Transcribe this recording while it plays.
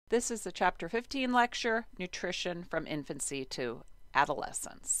This is the Chapter 15 lecture, Nutrition from Infancy to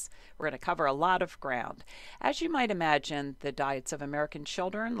Adolescence. We're going to cover a lot of ground. As you might imagine, the diets of American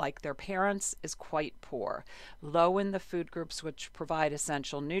children, like their parents, is quite poor. Low in the food groups which provide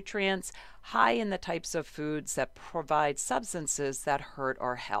essential nutrients, high in the types of foods that provide substances that hurt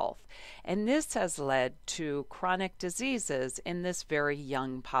our health. And this has led to chronic diseases in this very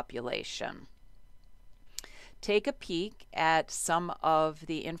young population. Take a peek at some of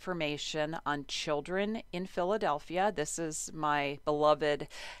the information on children in Philadelphia. This is my beloved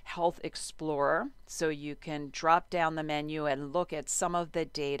Health Explorer, so you can drop down the menu and look at some of the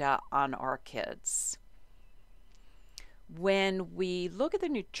data on our kids. When we look at the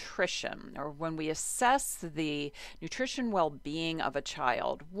nutrition, or when we assess the nutrition well-being of a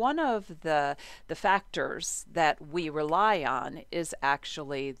child, one of the factors that we rely on is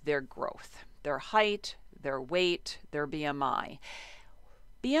actually their growth, their height, their weight, their BMI.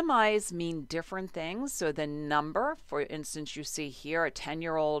 BMIs mean different things. So the number, for instance, you see here, a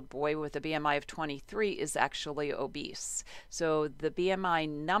 10-year-old boy with a BMI of 23 is actually obese. So the BMI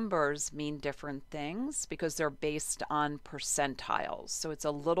numbers mean different things because they're based on percentiles. So it's a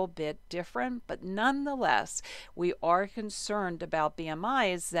little bit different, but nonetheless, we are concerned about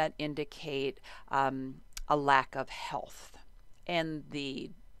BMIs that indicate a lack of health and the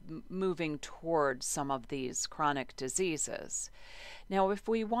moving towards some of these chronic diseases. Now, if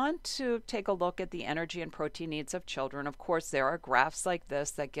we want to take a look at the energy and protein needs of children, of course, there are graphs like this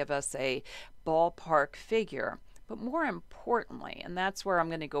that give us a ballpark figure. But more importantly, and that's where I'm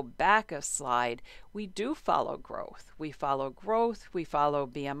going to go back a slide, we do follow growth. We follow growth, we follow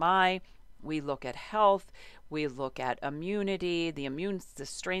BMI, we look at health, we look at immunity, the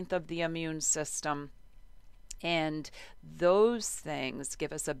strength of the immune system. And those things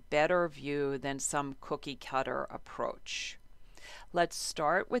give us a better view than some cookie cutter approach. Let's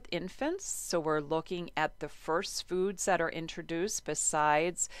start with infants. So we're looking at the first foods that are introduced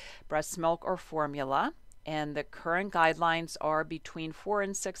besides breast milk or formula. And the current guidelines are between 4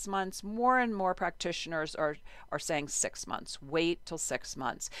 and 6 months. More and more practitioners are saying 6 months. Wait till 6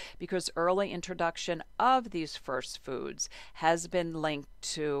 months, because early introduction of these first foods has been linked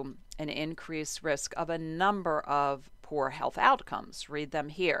to an increased risk of a number of poor health outcomes. Read them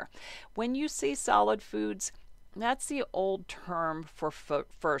here. When you see solid foods, that's the old term for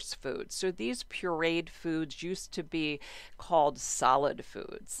first foods. So these pureed foods used to be called solid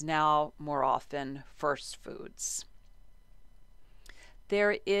foods, now more often first foods.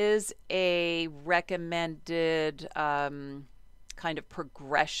 There is a recommended kind of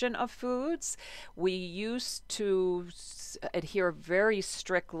progression of foods. We used to adhere very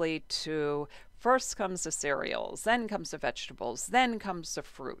strictly to first comes the cereals, then comes the vegetables, then comes the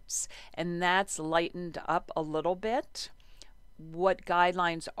fruits, and that's lightened up a little bit. What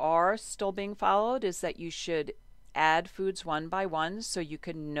guidelines are still being followed is that you should add foods one by one so you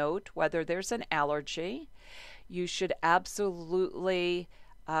can note whether there's an allergy. You should absolutely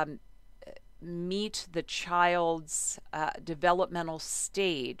meet the child's developmental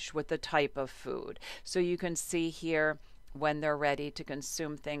stage with the type of food. So you can see here when they're ready to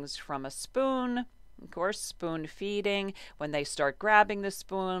consume things from a spoon, of course, spoon feeding. When they start grabbing the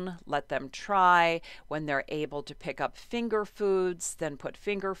spoon, let them try. When they're able to pick up finger foods, then put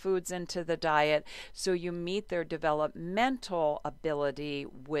finger foods into the diet. So you meet their developmental ability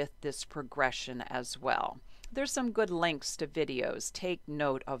with this progression as well. There's some good links to videos. Take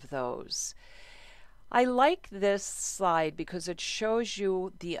note of those. I like this slide because it shows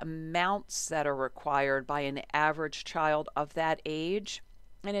you the amounts that are required by an average child of that age,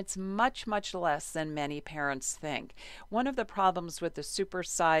 and it's much, much less than many parents think. One of the problems with the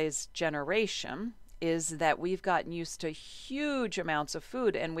supersized generation is that we've gotten used to huge amounts of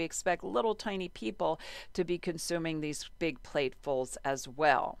food, and we expect little tiny people to be consuming these big platefuls as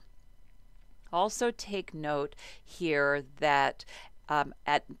well. Also take note here that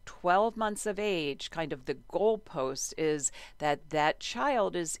at 12 months of age, kind of the goalpost is that that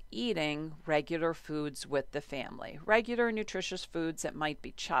child is eating regular foods with the family. Regular nutritious foods that might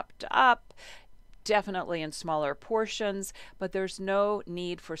be chopped up, definitely in smaller portions, but there's no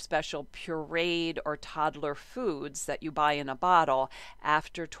need for special pureed or toddler foods that you buy in a bottle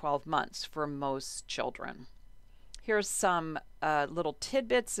after 12 months for most children. Here's some little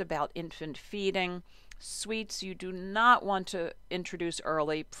tidbits about infant feeding. Sweets you do not want to introduce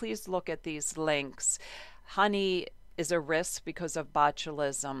early. Please look at these links. Honey is a risk because of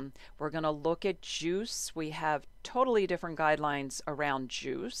botulism. We're going to look at juice. We have totally different guidelines around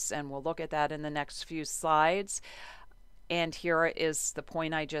juice, and we'll look at that in the next few slides. And here is the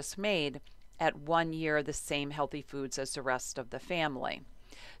point I just made. At 1 year, the same healthy foods as the rest of the family.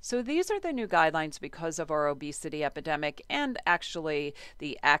 So these are the new guidelines because of our obesity epidemic and actually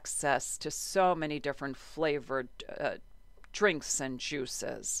the access to so many different flavored drinks and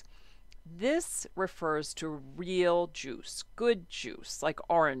juices. This refers to real juice, good juice, like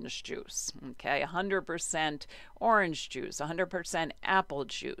orange juice, okay? 100% orange juice, 100% apple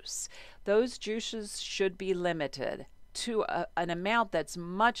juice. Those juices should be limited to an amount that's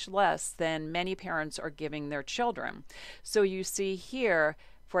much less than many parents are giving their children. So you see here,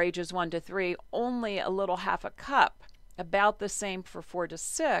 for ages 1 to 3, only a little half a cup, about the same for 4 to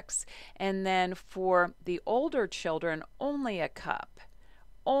 6, and then for the older children, only a cup.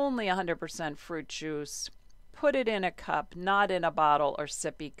 Only 100% fruit juice. Put it in a cup, not in a bottle or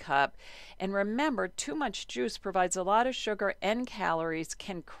sippy cup. And remember, too much juice provides a lot of sugar and calories,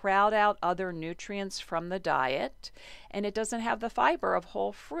 can crowd out other nutrients from the diet, and it doesn't have the fiber of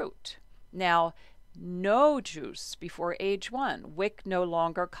whole fruit. Now, no juice before age 1. WIC no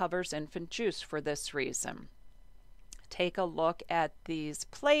longer covers infant juice for this reason. Take a look at these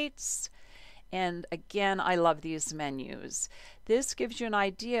plates. And again, I love these menus. This gives you an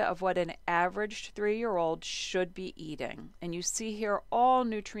idea of what an average 3-year-old should be eating. And you see here all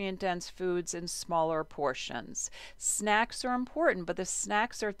nutrient-dense foods in smaller portions. Snacks are important, but the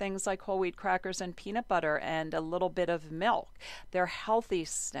snacks are things like whole wheat crackers and peanut butter and a little bit of milk. They're healthy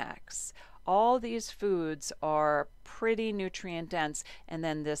snacks. All these foods are pretty nutrient-dense, and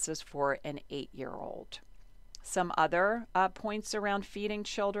then this is for an 8-year-old. Some other points around feeding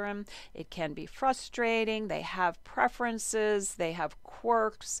children: it can be frustrating, they have preferences, they have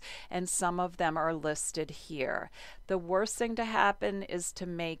quirks, and some of them are listed here. The worst thing to happen is to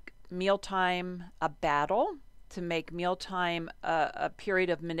make mealtime a battle, to make mealtime a period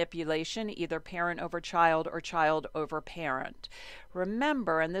of manipulation, either parent over child or child over parent.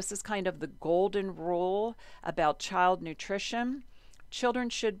 Remember, and this is kind of the golden rule about child nutrition, children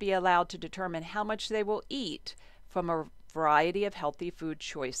should be allowed to determine how much they will eat from a variety of healthy food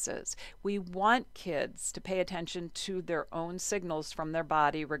choices. We want kids to pay attention to their own signals from their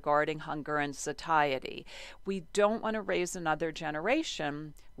body regarding hunger and satiety. We don't want to raise another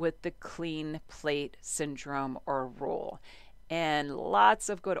generation with the clean plate syndrome or rule. And lots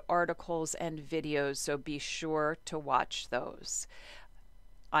of good articles and videos, so be sure to watch those.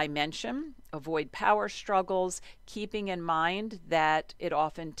 I mention avoid power struggles, keeping in mind that it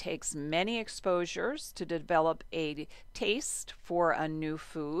often takes many exposures to develop a taste for a new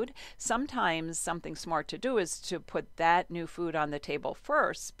food. Sometimes something smart to do is to put that new food on the table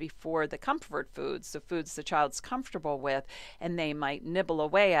first before the comfort foods, the foods the child's comfortable with, and they might nibble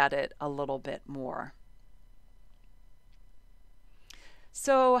away at it a little bit more.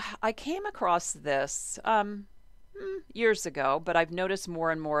 So I came across this years ago, but I've noticed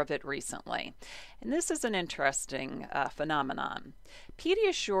more and more of it recently. And this is an interesting phenomenon.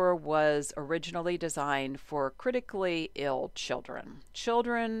 Pediasure was originally designed for critically ill children,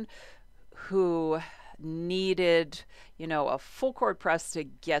 children who needed, a full court press to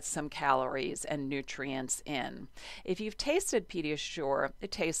get some calories and nutrients in. If you've tasted Pediasure,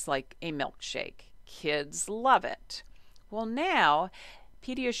 it tastes like a milkshake. Kids love it. Well, now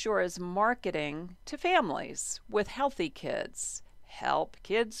Pediasure is marketing to families with healthy kids. Help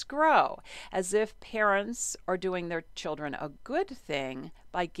kids grow, as if parents are doing their children a good thing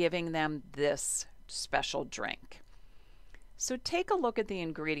by giving them this special drink. So take a look at the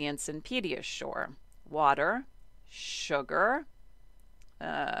ingredients in Pediasure: water, sugar,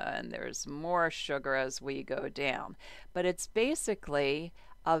 and there's more sugar as we go down. But it's basically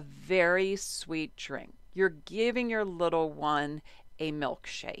a very sweet drink. You're giving your little one a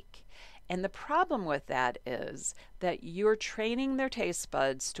milkshake. And the problem with that is that you're training their taste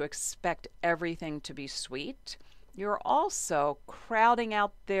buds to expect everything to be sweet. You're also crowding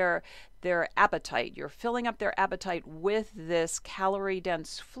out their appetite. You're filling up their appetite with this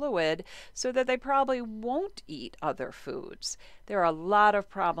calorie-dense fluid so that they probably won't eat other foods. There are a lot of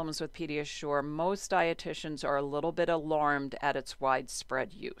problems with Pediasure. Most dietitians are a little bit alarmed at its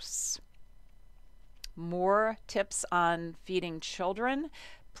widespread use. More tips on feeding children,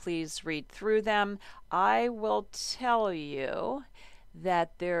 please read through them. I will tell you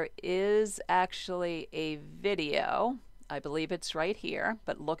that there is actually a video, I believe it's right here,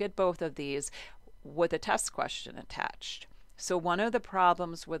 but look at both of these with a test question attached. So one of the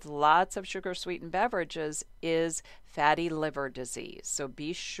problems with lots of sugar-sweetened beverages is fatty liver disease. So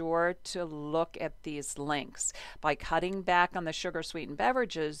be sure to look at these links. By cutting back on the sugar-sweetened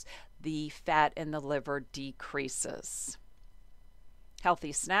beverages, the fat in the liver decreases.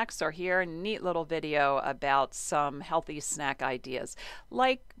 Healthy snacks are here. Neat little video about some healthy snack ideas.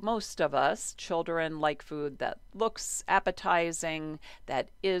 Like most of us, children like food that looks appetizing, that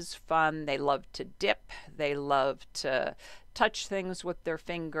is fun. They love to dip. They love to touch things with their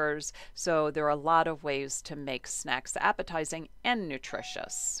fingers. So there are a lot of ways to make snacks appetizing and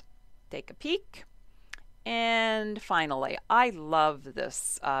nutritious. Take a peek. And finally, I love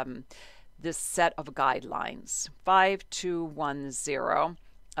this set of guidelines, 5210.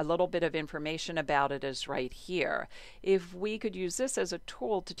 A little bit of information about it is right here. If we could use this as a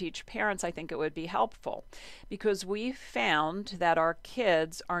tool to teach parents, I think it would be helpful, because we found that our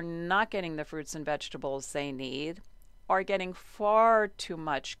kids are not getting the fruits and vegetables they need, are getting far too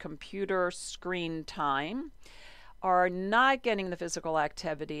much computer screen time, are not getting the physical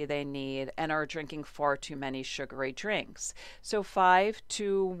activity they need, and are drinking far too many sugary drinks. So 5,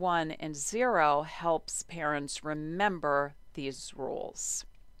 2, 1, and 0 helps parents remember these rules.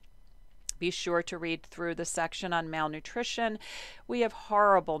 Be sure to read through the section on malnutrition. We have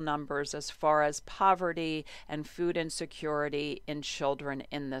horrible numbers as far as poverty and food insecurity in children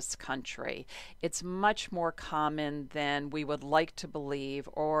in this country. It's much more common than we would like to believe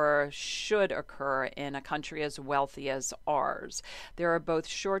or should occur in a country as wealthy as ours. There are both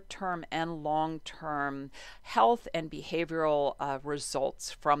short-term and long-term health and behavioral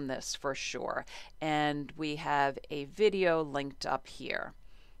results from this for sure. And we have a video linked up here.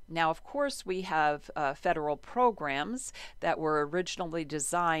 Now, of course, we have federal programs that were originally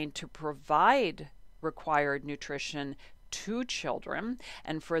designed to provide required nutrition to children,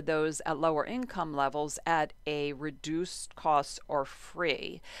 and for those at lower income levels at a reduced cost or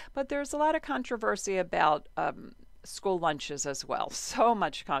free. But there's a lot of controversy about school lunches as well. So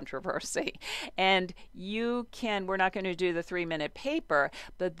much controversy. And we're not going to do the 3-minute paper,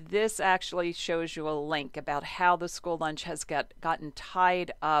 but this actually shows you a link about how the school lunch has gotten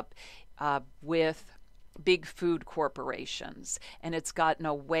tied up with big food corporations, and it's gotten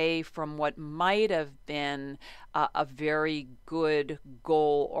away from what might have been a very good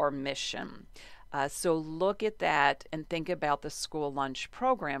goal or mission. So look at that and think about the school lunch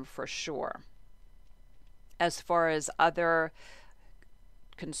program for sure. As far as other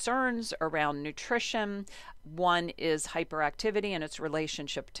concerns around nutrition, one is hyperactivity and its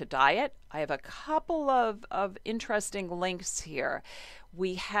relationship to diet. I have a couple of interesting links here.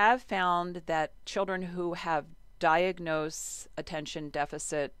 We have found that children who have diagnosed attention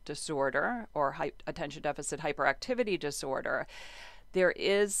deficit disorder or attention deficit hyperactivity disorder, there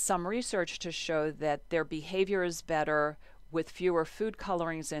is some research to show that their behavior is better with fewer food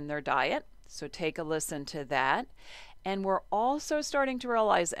colorings in their diet. So take a listen to that. And we're also starting to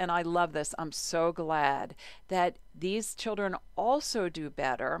realize, and I love this, I'm so glad, that these children also do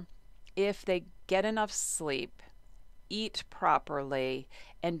better if they get enough sleep, eat properly,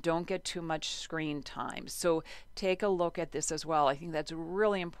 and don't get too much screen time. So take a look at this as well. I think that's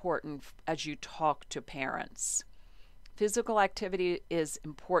really important as you talk to parents. Physical activity is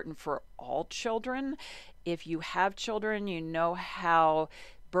important for all children. If you have children, you know how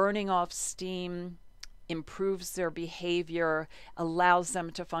burning off steam improves their behavior, allows them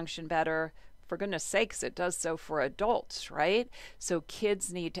to function better. For goodness sakes, it does so for adults, right? So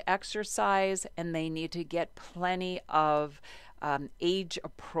kids need to exercise, and they need to get plenty of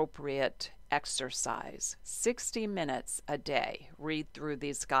age-appropriate exercise. 60 minutes a day. Read through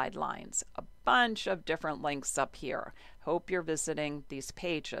these guidelines. A bunch of different links up here. Hope you're visiting these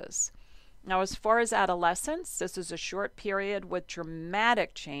pages. Now, as far as adolescence, this is a short period with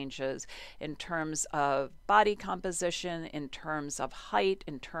dramatic changes in terms of body composition, in terms of height,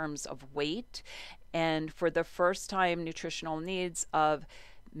 in terms of weight. And for the first time, nutritional needs of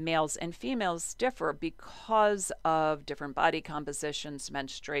males and females differ because of different body compositions,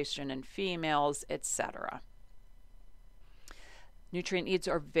 menstruation in females, etc. Nutrient needs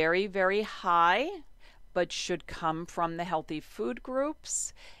are very, very high, but should come from the healthy food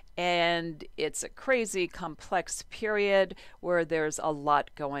groups. And it's a crazy complex period where there's a lot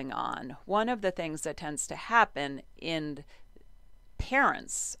going on. One of the things that tends to happen in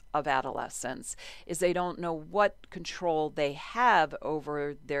parents of adolescents is they don't know what control they have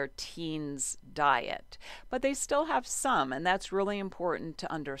over their teens' diet. But they still have some, and that's really important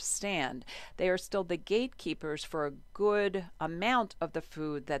to understand. They are still the gatekeepers for a good amount of the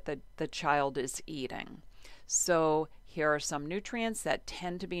food that the child is eating. So here are some nutrients that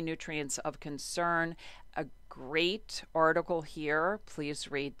tend to be nutrients of concern. A great article here. Please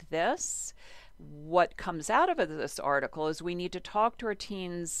read this. What comes out of this article is we need to talk to our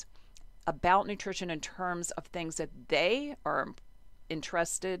teens about nutrition in terms of things that they are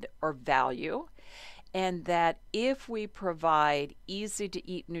interested or value. and that if we provide easy to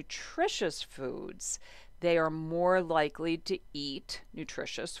eat nutritious foods, they are more likely to eat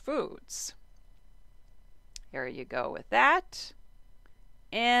nutritious foods. Here you go with that.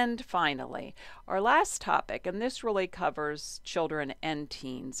 And finally, our last topic, and this really covers children and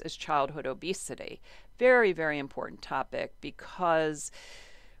teens, is childhood obesity. Very, very important topic because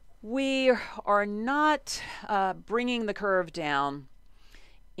we are not bringing the curve down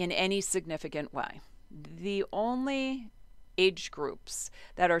in any significant way. The only age groups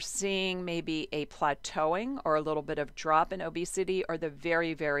that are seeing maybe a plateauing or a little bit of drop in obesity are the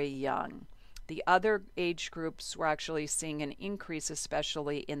very, very young. The other age groups we're actually seeing an increase,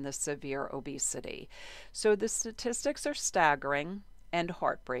 especially in the severe obesity. So the statistics are staggering and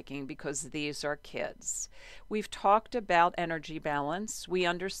heartbreaking because these are kids. We've talked about energy balance. We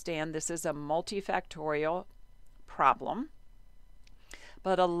understand this is a multifactorial problem,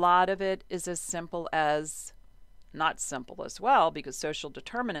 but a lot of it is as simple as, not simple as well, because social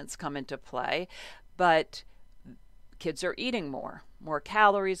determinants come into play, but kids are eating more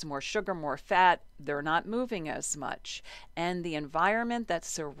calories, more sugar, more fat. They're not moving as much. And the environment that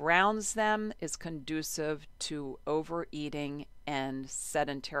surrounds them is conducive to overeating and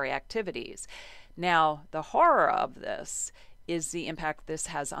sedentary activities. Now, the horror of this is the impact this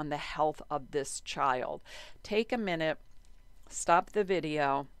has on the health of this child. Take a minute, stop the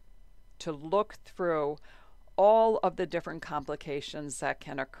video to look through all of the different complications that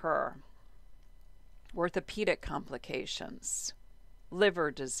can occur. Orthopedic complications,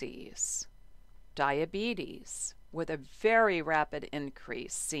 liver disease, diabetes, with a very rapid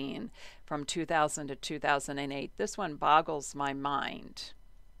increase seen from 2000 to 2008. This one boggles my mind.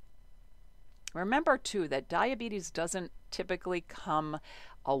 Remember, too, that diabetes doesn't typically come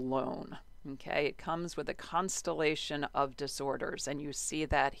alone. Okay, it comes with a constellation of disorders, and you see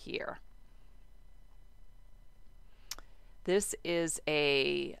that here. This is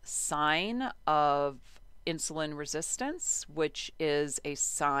a sign of insulin resistance, which is a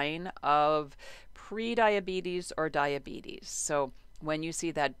sign of prediabetes or diabetes. So when you see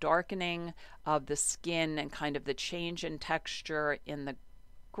that darkening of the skin and kind of the change in texture in the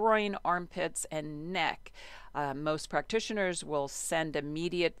groin, armpits, and neck, most practitioners will send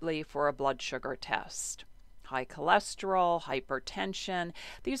immediately for a blood sugar test. High cholesterol, hypertension,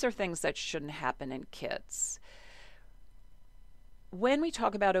 these are things that shouldn't happen in kids. When we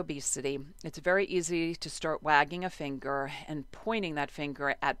talk about obesity, it's very easy to start wagging a finger and pointing that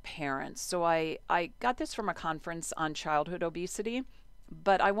finger at parents. So I got this from a conference on childhood obesity,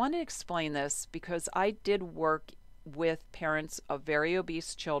 but I want to explain this because I did work with parents of very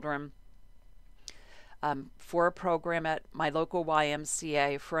obese children for a program at my local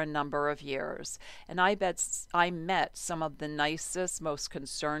YMCA for a number of years. And I met some of the nicest, most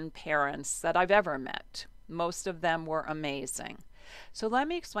concerned parents that I've ever met. Most of them were amazing. So let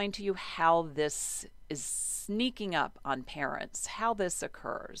me explain to you how this is sneaking up on parents, how this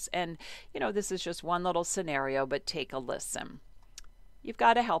occurs. And, this is just one little scenario, but take a listen. You've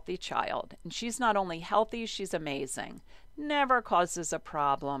got a healthy child, and she's not only healthy, she's amazing. Never causes a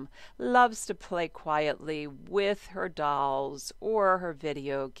problem, loves to play quietly with her dolls or her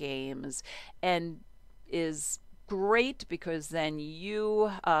video games, and is great because then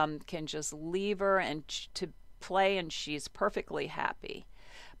you can just leave her and to play and she's perfectly happy.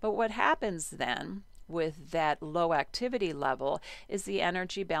 But what happens then with that low activity level is the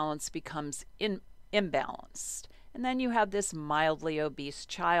energy balance becomes imbalanced. And then you have this mildly obese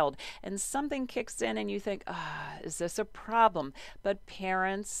child and something kicks in and you think, is this a problem? But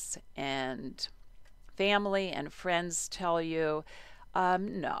parents and family and friends tell you,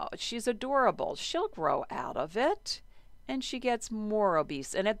 no, she's adorable. She'll grow out of it. And she gets more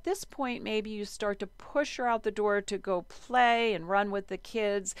obese. And at this point, maybe you start to push her out the door to go play and run with the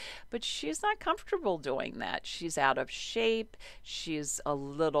kids, but she's not comfortable doing that. She's out of shape, she's a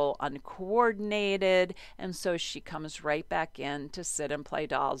little uncoordinated, and so she comes right back in to sit and play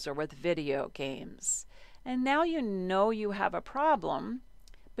dolls or with video games. And now you know you have a problem,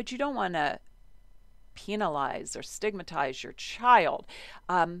 but you don't want to penalize or stigmatize your child.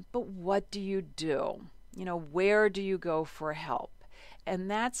 But what do you do? Where do you go for help?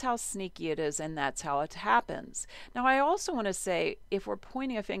 And that's how sneaky it is, and that's how it happens. Now, I also want to say, if we're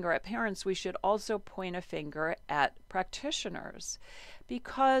pointing a finger at parents, we should also point a finger at practitioners.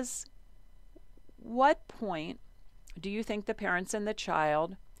 Because what point do you think the parents and the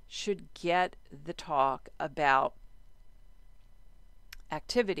child should get the talk about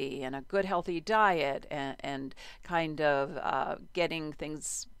activity and a good, healthy diet and kind of getting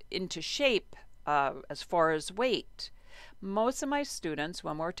things into shape as far as weight? Most of my students,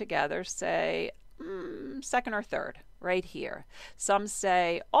 when we're together, say, second or third, right here. Some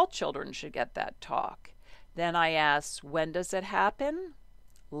say all children should get that talk. Then I ask, when does it happen?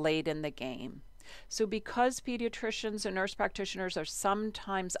 Late in the game. So, because pediatricians and nurse practitioners are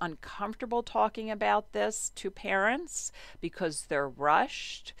sometimes uncomfortable talking about this to parents because they're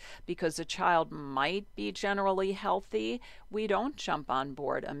rushed, because a child might be generally healthy, we don't jump on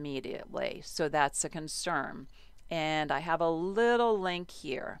board immediately. So, that's a concern. And I have a little link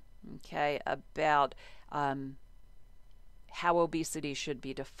here, okay, about how obesity should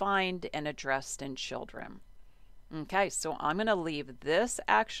be defined and addressed in children. Okay, so I'm going to leave this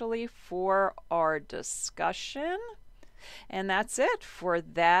actually for our discussion. And that's it for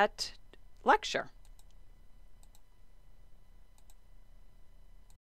that lecture.